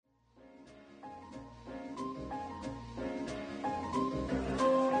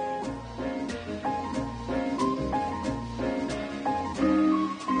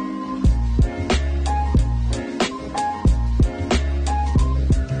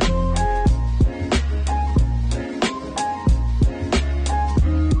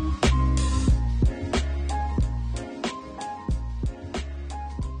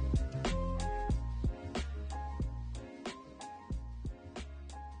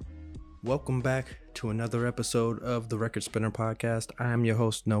Welcome back to another episode of the Record Spinner Podcast. I am your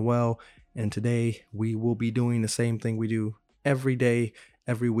host, Noel, and today we will be doing the same thing we do every day,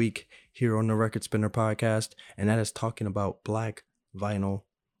 every week here on the Record Spinner Podcast, and that is talking about Black vinyl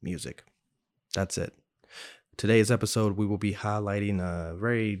music. That's it. Today's episode, we will be highlighting a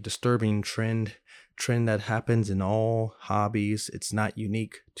very disturbing trend that happens in all hobbies. It's not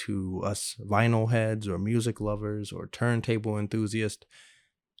unique to us vinyl heads or music lovers or turntable enthusiasts.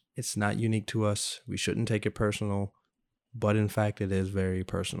 It's not unique to us. We shouldn't take it personal, but in fact, it is very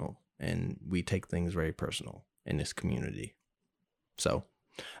personal, and we take things very personal in this community. So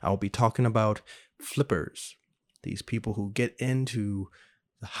I'll be talking about flippers, these people who get into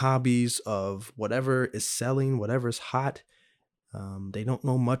the hobbies of whatever is selling, whatever's hot. They don't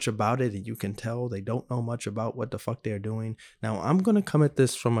know much about it, and you can tell they don't know much about what the fuck they're doing. Now, I'm going to come at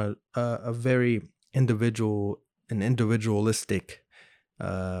this from a very individualistic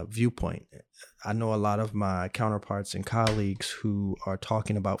viewpoint. I know a lot of my counterparts and colleagues who are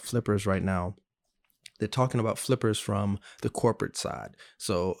talking about flippers right now. They're talking about flippers from the corporate side.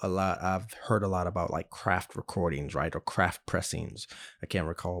 So I've heard a lot about like craft recordings, right? Or craft pressings. I can't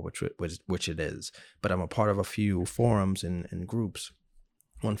recall which it is, but I'm a part of a few forums and groups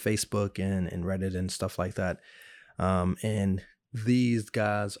on Facebook and Reddit and stuff like that. And these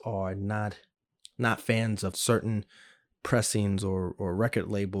guys are not fans of certain pressings or record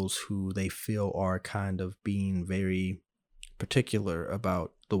labels who they feel are kind of being very particular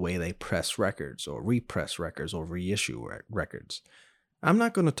about the way they press records or repress records or reissue records. I'm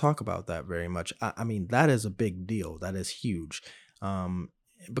not going to talk about that very much. I mean, that is a big deal. That is huge.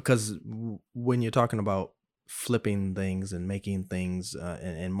 Because when you're talking about flipping things and making things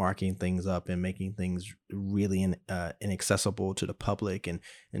and marking things up and making things really inaccessible to the public and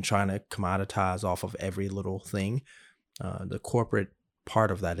trying to commoditize off of every little thing, the corporate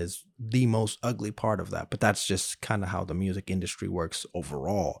part of that is the most ugly part of that. But that's just kind of how the music industry works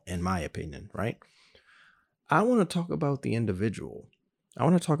overall, in my opinion, right? I want to talk about the individual. I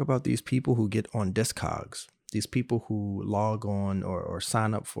want to talk about these people who get on Discogs, these people who log on or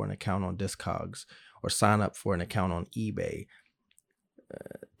sign up for an account on Discogs or sign up for an account on eBay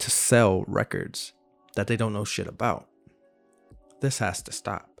to sell records that they don't know shit about. This has to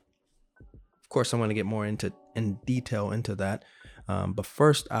stop. Of course, I'm going to get more in detail into that. But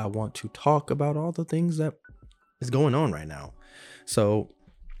first, I want to talk about all the things that is going on right now. So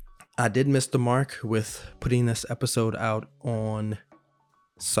I did miss the mark with putting this episode out on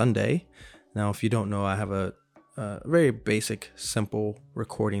Sunday. Now, if you don't know, I have a very basic, simple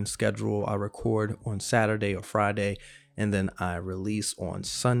recording schedule. I record on Saturday or Friday, and then I release on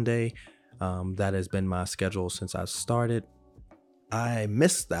Sunday. That has been my schedule since I started. I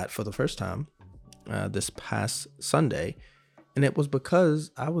missed that for the first time this past Sunday. And it was because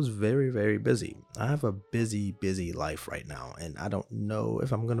I was very, very busy. I have a busy life right now. And I don't know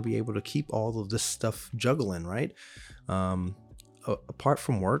if I'm going to be able to keep all of this stuff juggling, right? Apart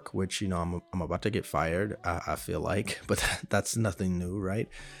from work, which, you know, I'm about to get fired, I feel like. But that's nothing new, right?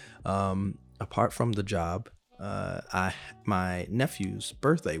 Apart from the job, my nephew's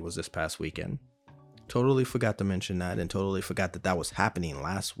birthday was this past weekend. Totally forgot to mention that and totally forgot that was happening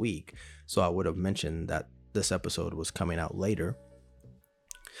last week. So I would have mentioned that this episode was coming out later.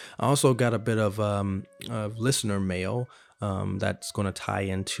 I also got a bit of listener mail that's going to tie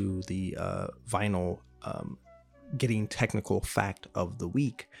into the vinyl getting technical fact of the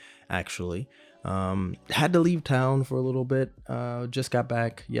week, actually. Had to leave town for a little bit. Just got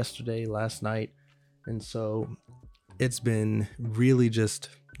back last night. And so it's been really just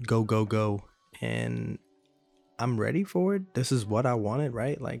go. And I'm ready for it. This is what I wanted,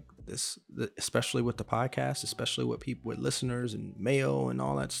 right? Like, this, especially with the podcast, especially with people, with listeners and mail and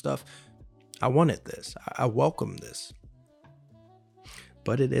all that stuff. I wanted this. I welcome this,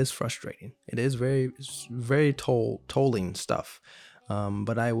 but it is frustrating. It is very tolling stuff.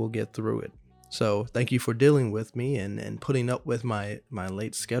 But I will get through it. So thank you for dealing with me and putting up with my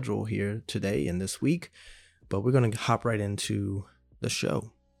late schedule here today and this week. But we're going to hop right into the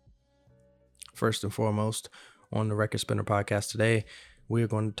show. First and foremost, on the Record Spinner Podcast today, we are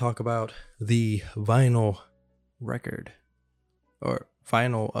going to talk about the vinyl record, or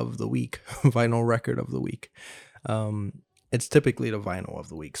vinyl of the week, vinyl record of the week. It's typically the vinyl of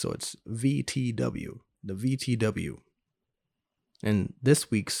the week, so it's VTW, the VTW. And this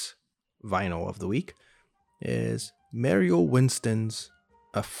week's vinyl of the week is Mario Winston's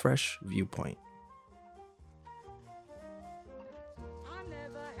A Fresh Viewpoint.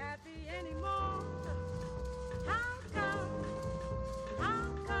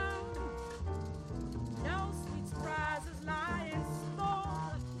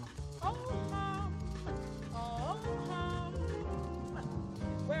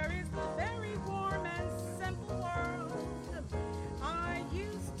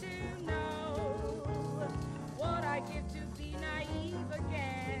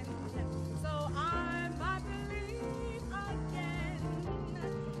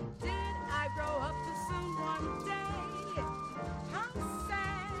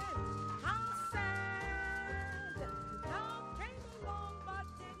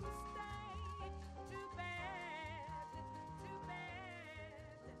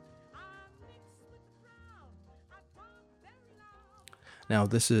 Now,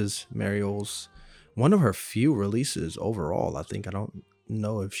 this is Mariel's one of her few releases overall. I don't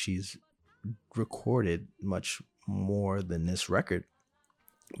know if she's recorded much more than this record,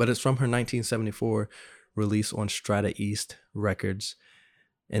 but it's from her 1974 release on Strata East Records,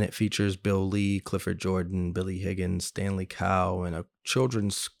 and it features Bill Lee, Clifford Jordan, Billy Higgins, Stanley Cowell, and a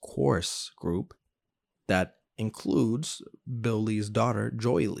children's chorus group that includes Bill Lee's daughter,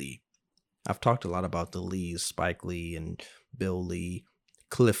 Joy Lee. I've talked a lot about the Lees, Spike Lee and Bill Lee,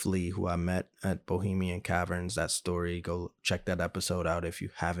 Cliff Lee, who I met at Bohemian Caverns. That story, go check that episode out if you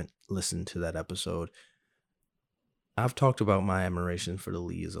haven't listened to that episode. I've talked about my admiration for the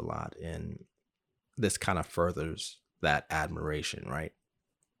Lees a lot, and this kind of furthers that admiration, right?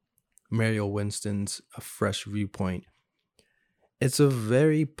 Mariel Winston's A Fresh Viewpoint. It's a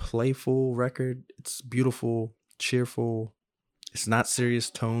very playful record. It's beautiful, cheerful. It's not serious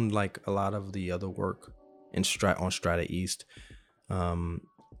toned like a lot of the other work on Strata East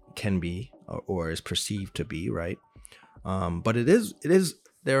can be or is perceived to be, right? But it is.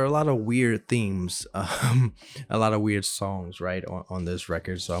 There are a lot of weird themes, a lot of weird songs, right, on this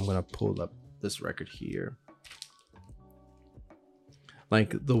record. So I'm gonna pull up this record here.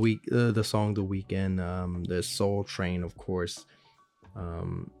 Like the song "The Weekend," the Soul Train, of course,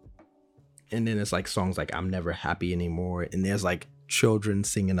 and then it's like songs like "I'm Never Happy Anymore," and there's like children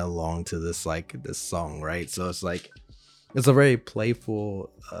singing along to this song, right? So it's like it's a very playful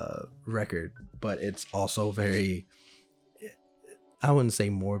record, but it's also very, I wouldn't say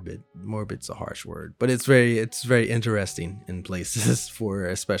morbid. Morbid's a harsh word, but it's very interesting in places for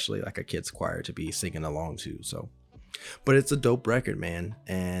especially like a kid's choir to be singing along to. So. But it's a dope record, man.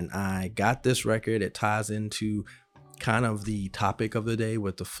 And I got this record. It ties into kind of the topic of the day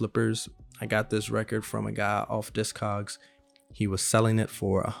with the flippers. I got this record from a guy off Discogs. He was selling it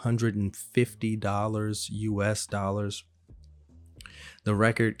for $150 US dollars. The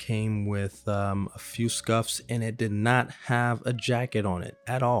record came with a few scuffs, and it did not have a jacket on it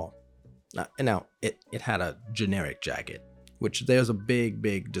at all. Now, it had a generic jacket, which there's a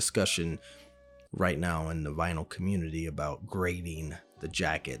big discussion right now in the vinyl community about grading the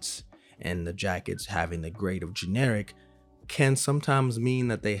jackets, and the jackets having the grade of generic can sometimes mean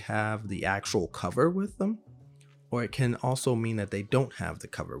that they have the actual cover with them, or it can also mean that they don't have the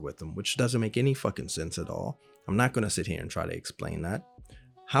cover with them, which doesn't make any fucking sense at all. I'm not going to sit here and try to explain that.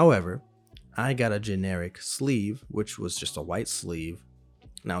 However, I got a generic sleeve, which was just a white sleeve.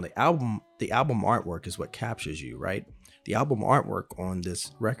 Now the album artwork is what captures you, right? The album artwork on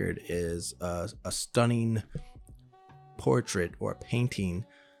this record is a stunning portrait or painting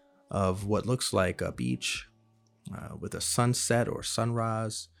of what looks like a beach with a sunset or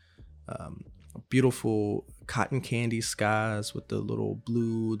sunrise, beautiful cotton candy skies with the little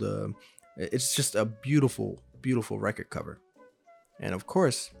blue. It's just a beautiful record cover. And of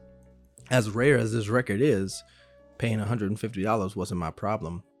course, as rare as this record is, paying $150 wasn't my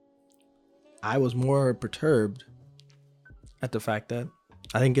problem. I was more perturbed at the fact that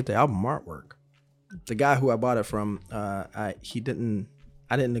I didn't get the album artwork. The guy who I bought it from, I didn't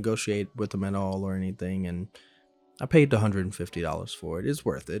negotiate with him at all or anything, and I paid the $150 for it. It's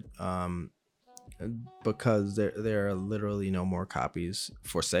worth it, because there are literally no more copies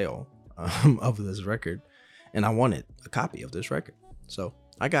for sale of this record, and I wanted a copy of this record, so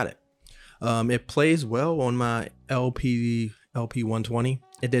I got it. It plays well on my LP 120.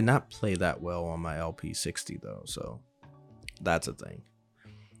 It did not play that well on my LP 60 though, so that's a thing.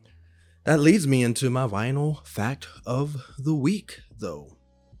 That leads me into my vinyl fact of the week, though.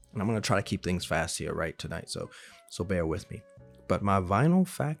 And I'm going to try to keep things fast here, right, tonight, so bear with me. But my vinyl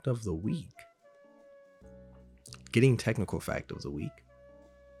fact of the week, getting technical fact of the week,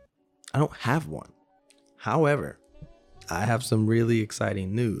 I don't have one. However, I have some really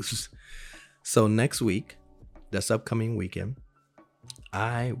exciting news. So next week, this upcoming weekend,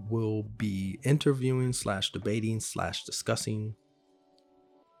 I will be interviewing / debating / discussing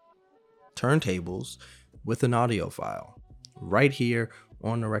turntables with an audiophile right here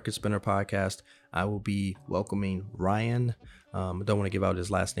on the Record Spinner podcast. I will be welcoming Ryan. Don't want to give out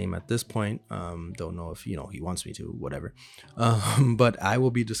his last name at this point. Don't know if he wants me to, whatever. But I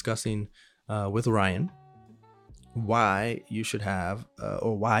will be discussing with Ryan why you should have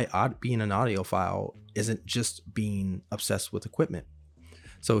or why being an audiophile isn't just being obsessed with equipment.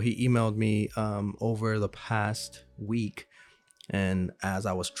 So he emailed me over the past week, and as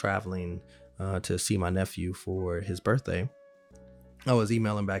I was traveling to see my nephew for his birthday, I was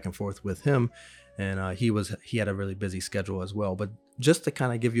emailing back and forth with him, and he had a really busy schedule as well. But just to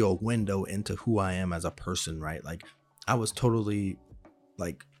kind of give you a window into who I am as a person, right? Like, I was totally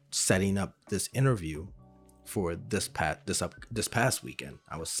like setting up this interview for this past weekend.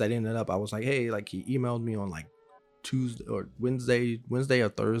 I was setting it up. I was like, hey, like he emailed me on like Tuesday or Wednesday or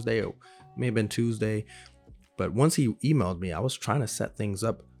Thursday, or may have been Tuesday. But once he emailed me, I was trying to set things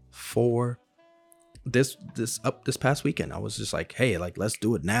up for this past weekend. I was just like, hey, like let's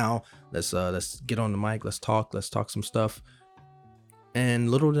do it now. Let's get on the mic. Let's talk some stuff.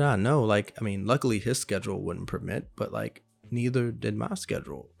 And little did I know, like, I mean, luckily his schedule wouldn't permit, but like neither did my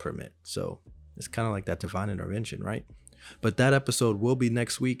schedule permit. So it's kind of like that divine intervention, right? But that episode will be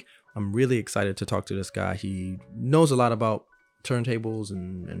next week. I'm really excited to talk to this guy. He knows a lot about turntables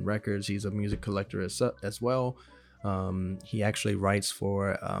and records. He's a music collector as well. He actually writes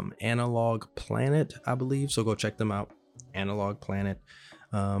for Analog Planet, I believe. So go check them out.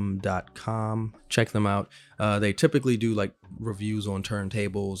 analogplanet.com. Check them out. They typically do like reviews on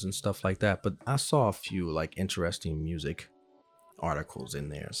turntables and stuff like that. But I saw a few like interesting music articles in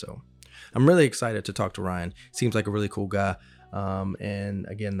there. So I'm really excited to talk to Ryan. Seems like a really cool guy. And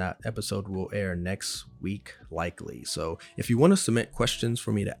again, that episode will air next week, likely. So if you want to submit questions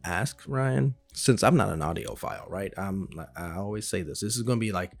for me to ask Ryan, since I'm not an audiophile, right? I always say this is going to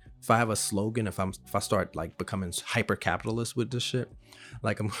be like, if I have a slogan, if I start like becoming hyper capitalist with this shit,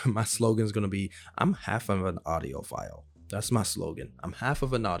 like my slogan is going to be, I'm half of an audiophile. That's my slogan. I'm half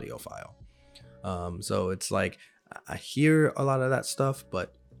of an audiophile. So it's like, I hear a lot of that stuff,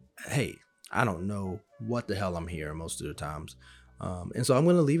 but hey, I don't know what the hell I'm hearing most of the times. And so I'm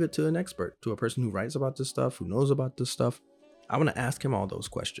going to leave it to an expert, to a person who writes about this stuff, who knows about this stuff. I want to ask him all those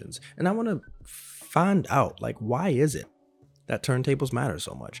questions. And I want to find out, like, why is it that turntables matter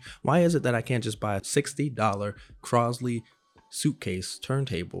so much? Why is it that I can't just buy a $60 Crosley suitcase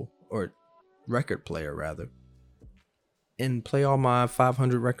turntable, or record player rather, and play all my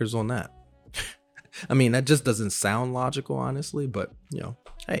 500 records on that? I mean, that just doesn't sound logical, honestly, but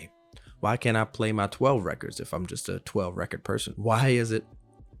hey, why can't I play my 12 records if I'm just a 12 record person? Why is it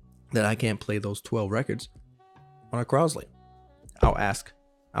that I can't play those 12 records on a Crosley? I'll ask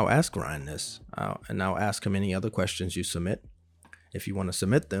Ryan this, and I'll ask him any other questions you submit. If you want to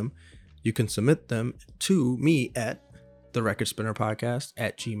submit them, you can submit them to me at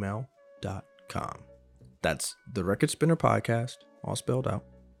therecordspinnerpodcast@gmail.com. That's the Record Spinner Podcast, all spelled out,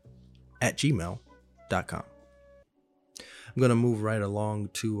 @gmail.com. I'm going to move right along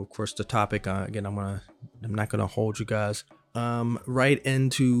to, of course, the topic. Again, I'm not going to hold you guys right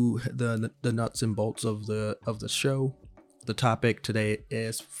into the nuts and bolts of the show. The topic today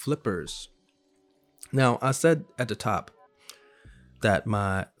is flippers. Now, I said at the top that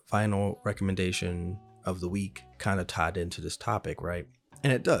my final recommendation of the week kind of tied into this topic, right?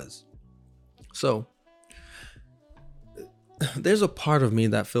 And it does. So there's a part of me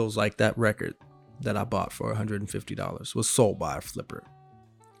that feels like that record that I bought for $150 was sold by a flipper.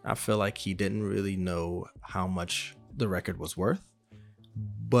 I feel like he didn't really know how much the record was worth,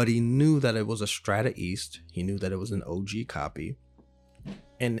 but he knew that it was a Strata East. He knew that it was an OG copy.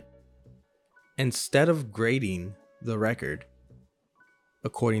 And instead of grading the record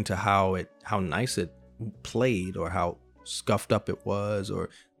according to how nice it played, or how scuffed up it was, or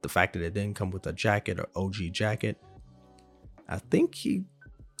the fact that it didn't come with a jacket or OG jacket, I think he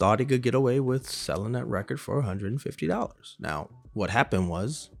thought he could get away with selling that record for $150. Now, what happened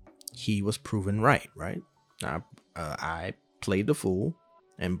was he was proven right? I played the fool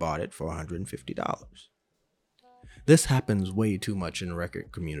and bought it for $150. This happens way too much in the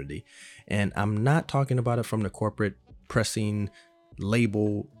record community, and I'm not talking about it from the corporate pressing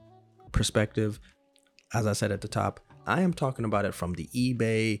label perspective. As I said at the top, I am talking about it from the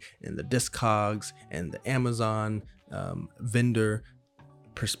eBay and the Discogs and the Amazon vendor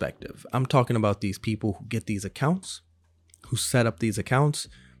perspective. I'm talking about these people who get these accounts, who set up these accounts,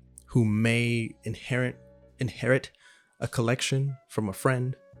 who may inherit a collection from a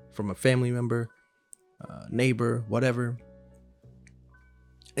friend, from a family member, neighbor, whatever,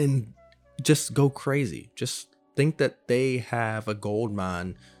 and just go crazy. Just think that they have a gold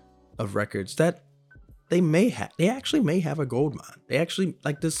mine of records that they actually may have a gold mine. They actually,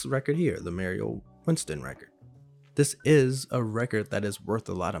 like this record here, the Mario Winston record. This is a record that is worth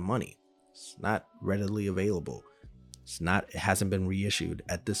a lot of money. It's not readily available. It hasn't been reissued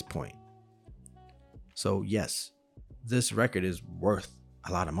at this point. So yes, this record is worth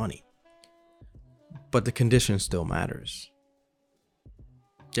a lot of money, but the condition still matters.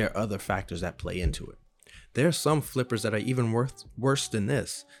 There are other factors that play into it. There are some flippers that are even worse than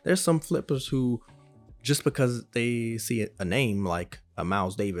this. There's some flippers who, just because they see a name like a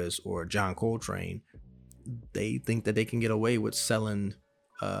Miles Davis or John Coltrane, they think that they can get away with selling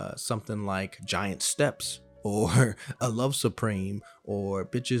something like Giant Steps or a Love Supreme or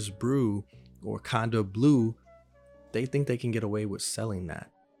Bitches Brew or Conda Blue, they think they can get away with selling that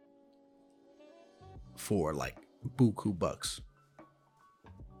for like buku bucks.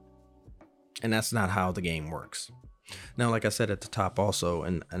 And that's not how the game works. Now, like I said at the top also,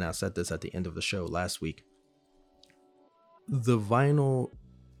 and I said this at the end of the show last week, the vinyl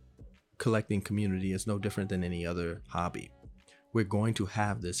collecting community is no different than any other hobby. We're going to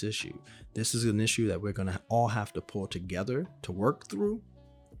have this issue. This is an issue that we're going to all have to pull together to work through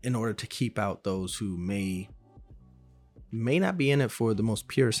in order to keep out those who may not be in it for the most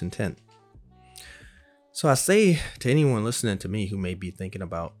purest intent. So I say to anyone listening to me who may be thinking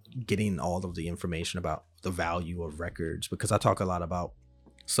about getting all of the information about the value of records, because I talk a lot about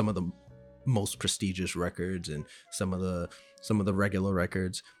some of the most prestigious records and some of the regular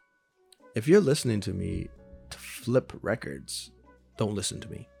records. If you're listening to me to flip records, don't listen to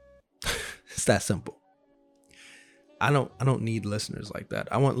me. It's that simple. I don't need listeners like that.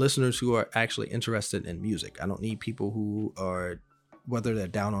 I want listeners who are actually interested in music. I don't need people who are, whether they're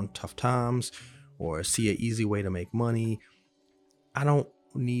down on tough times or see an easy way to make money. I don't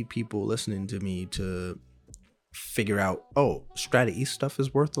need people listening to me to figure out, oh, Strata East stuff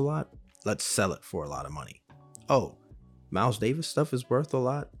is worth a lot. Let's sell it for a lot of money. Oh, Miles Davis stuff is worth a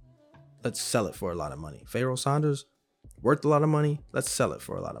lot. Let's sell it for a lot of money. Pharoah Sanders, worth a lot of money. Let's sell it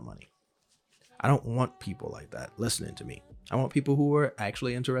for a lot of money. I don't want people like that listening to me. I want people who are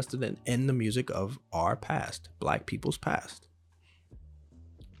actually interested in the music of our past, Black people's past.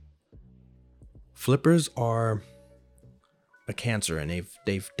 Flippers are a cancer, and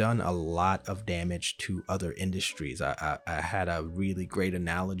they've done a lot of damage to other industries. I had a really great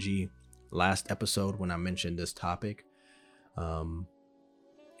analogy last episode when I mentioned this topic.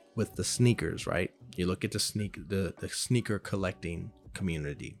 With the sneakers, right? You look at the sneaker collecting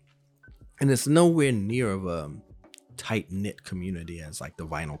community, and it's nowhere near of a tight knit community as like the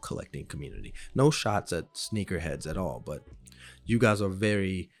vinyl collecting community. No shots at sneakerheads at all, but you guys are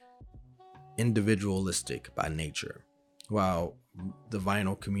very individualistic by nature, while the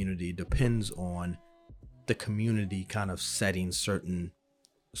vinyl community depends on the community kind of setting certain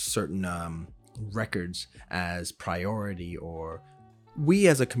records as priority, or we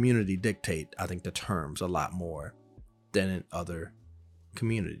as a community dictate, I think, the terms a lot more than in other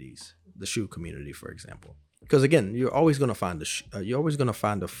communities, the shoe community, for example. Because again, you're always going to find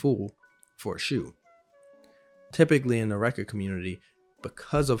a fool for a shoe. Typically in the record community,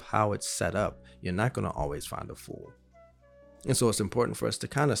 because of how it's set up, you're not going to always find a fool. And so it's important for us to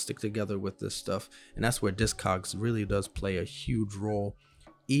kind of stick together with this stuff. And that's where Discogs really does play a huge role.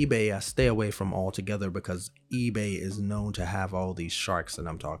 eBay, I stay away from altogether because eBay is known to have all these sharks that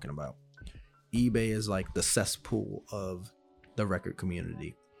I'm talking about. eBay is like the cesspool of the record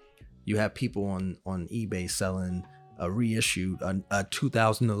community. You have people on eBay selling a reissued, a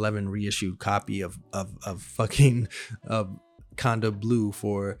 2011 reissued copy of fucking Conda Blue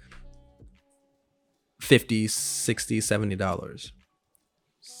for $50, $60, $70.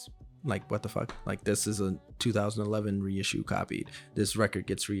 Like, what the fuck? Like, this is a 2011 reissue copy. This record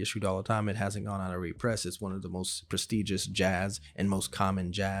gets reissued all the time. It hasn't gone out of repress. It's one of the most prestigious jazz and most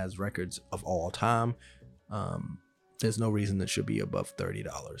common jazz records of all time. There's no reason that should be above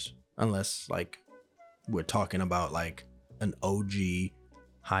 $30, unless like we're talking about like an OG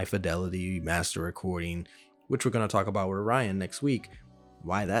high fidelity master recording, which we're going to talk about with Ryan next week.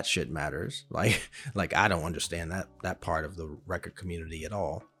 Why that shit matters. Like I don't understand that part of the record community at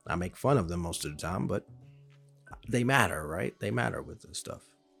all. I make fun of them most of the time, but they matter, right? They matter with this stuff.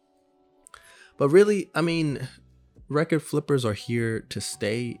 But really, I mean, record flippers are here to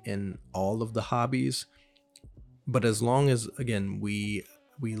stay in all of the hobbies. But as long as, again, we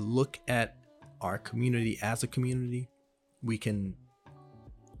look at our community as a community, we can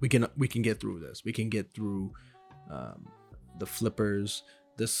get through this. We can get through the flippers,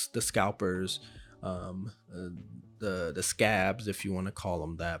 the scalpers, the scabs, if you want to call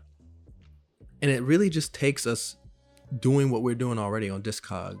them that. And it really just takes us doing what we're doing already on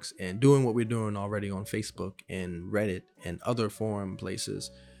Discogs and doing what we're doing already on Facebook and Reddit and other forum places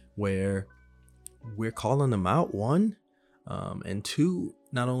where we're calling them out, one, and two,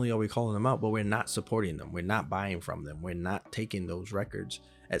 not only are we calling them out, but we're not supporting them. We're not buying from them. We're not taking those records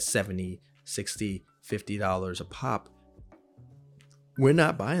at $70, $60, $50 a pop. We're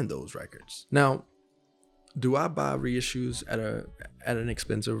not buying those records. Now, do I buy reissues at an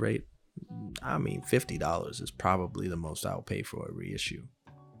expensive rate? I mean, $50 is probably the most I'll pay for a reissue.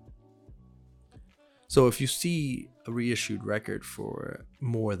 So if you see a reissued record for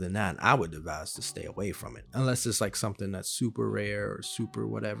more than that, I would advise to stay away from it, unless it's like something that's super rare or super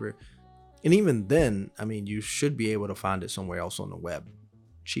whatever. And even then, I mean, you should be able to find it somewhere else on the web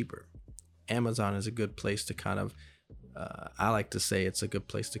cheaper. Amazon is a good place to kind of, I like to say it's a good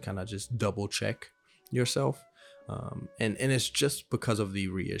place to kind of just double check yourself. And it's just because of the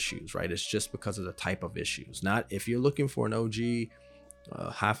reissues, right? It's just because of the type of issues. Not if you're looking for an OG,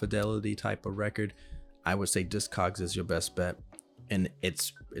 high fidelity type of record, I would say Discogs is your best bet. And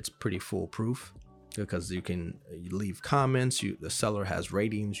it's pretty foolproof because you can leave comments. The seller has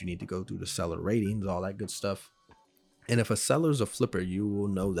ratings. You need to go through the seller ratings, all that good stuff. And if a seller's a flipper, you will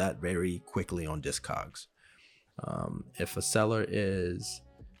know that very quickly on Discogs. If a seller is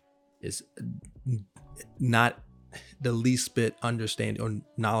not the least bit understanding or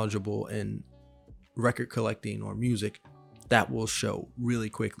knowledgeable in record collecting or music, that will show really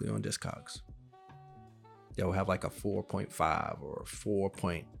quickly on Discogs. They'll have like a 4.5 or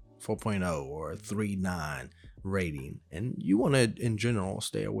 4.0 or 3.9 rating. And you want to, in general,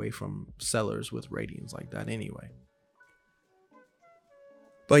 stay away from sellers with ratings like that anyway.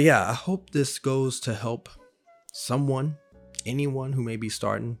 But yeah, I hope this goes to help anyone who may be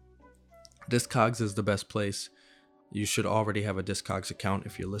starting. Discogs is the best place. You should already have a Discogs account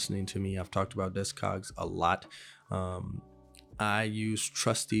if you're listening to me. I've talked about Discogs a lot. I use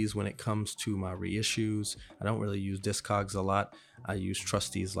Trustees when it comes to my reissues. I don't really use Discogs a lot. I use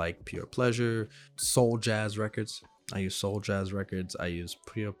Trustees like Pure Pleasure, Soul Jazz Records. I use Soul Jazz Records. I use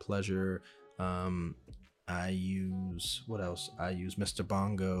Pure Pleasure. I use, what else? I use Mr.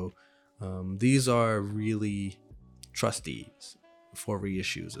 Bongo. These are really Trustees for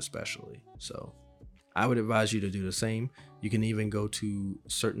reissues especially. So I would advise you to do the same. You can even go to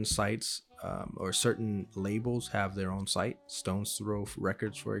certain sites or certain labels have their own site. Stones Throw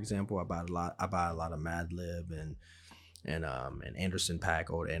Records, for example. I buy a lot of Madlib and Anderson .Paak,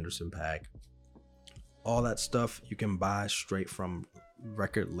 old Anderson .Paak. All that stuff you can buy straight from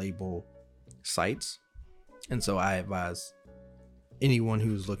record label sites. And so I advise anyone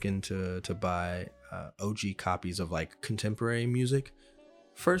who's looking to buy OG copies of like contemporary music,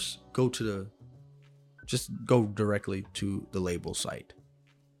 first just go directly to the label site.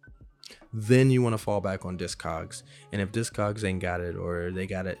 Then you want to fall back on Discogs. And if Discogs ain't got it, or they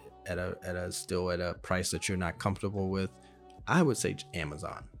got it at a price that you're not comfortable with, I would say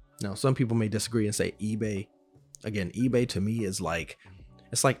Amazon. Now, some people may disagree and say eBay. Again, eBay to me is like,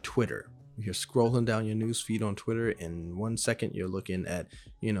 it's like Twitter. You're scrolling down your news feed on Twitter, and 1 second you're looking at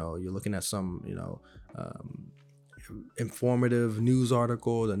some, informative news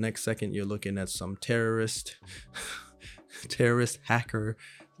article. The next second you're looking at some terrorist hacker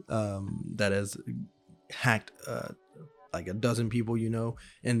that has hacked like a dozen people,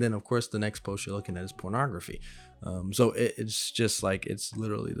 and then of course the next post you're looking at is pornography. So it's just like, it's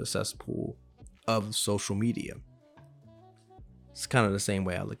literally the cesspool of social media. It's kind of the same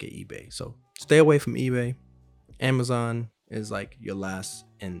way I look at eBay. So stay away from eBay. Amazon is like your last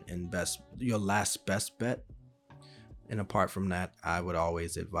best bet. And apart from that, I would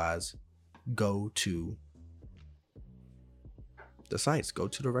always advise go to the sites, go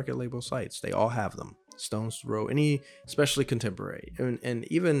to the record label sites. They all have them. Stones Throw, especially contemporary. And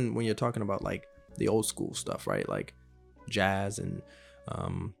even when you're talking about like the old school stuff, right? Like jazz and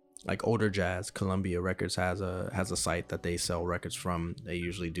like older jazz, Columbia Records has a site that they sell records from. They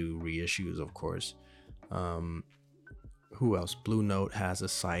usually do reissues, of course. Who else? Blue Note has a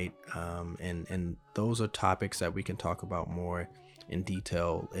site, and those are topics that we can talk about more in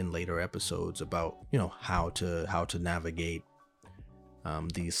detail in later episodes about how to navigate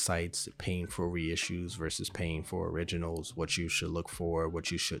these sites, paying for reissues versus paying for originals, what you should look for, what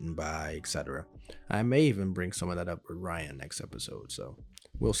you shouldn't buy, etc. I may even bring some of that up with Ryan next episode, so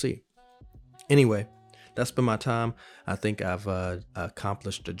we'll see. Anyway, that's been my time. I think I've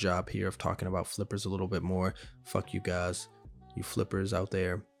accomplished the job here of talking about flippers a little bit more. Fuck you guys, you flippers out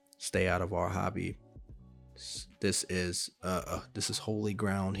there. Stay out of our hobby. This is holy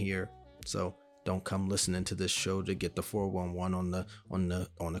ground here. So don't come listening to this show to get the 411 on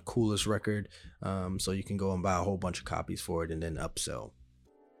the coolest record, so you can go and buy a whole bunch of copies for it and then upsell.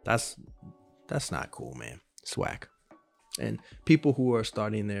 That's not cool, man. It's whack. And people who are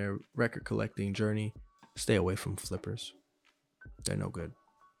starting their record collecting journey, stay away from flippers. They're no good.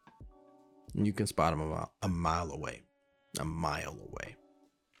 And you can spot them a mile away.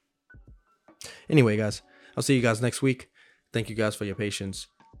 Anyway, guys, I'll see you guys next week. Thank you guys for your patience.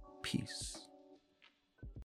 Peace.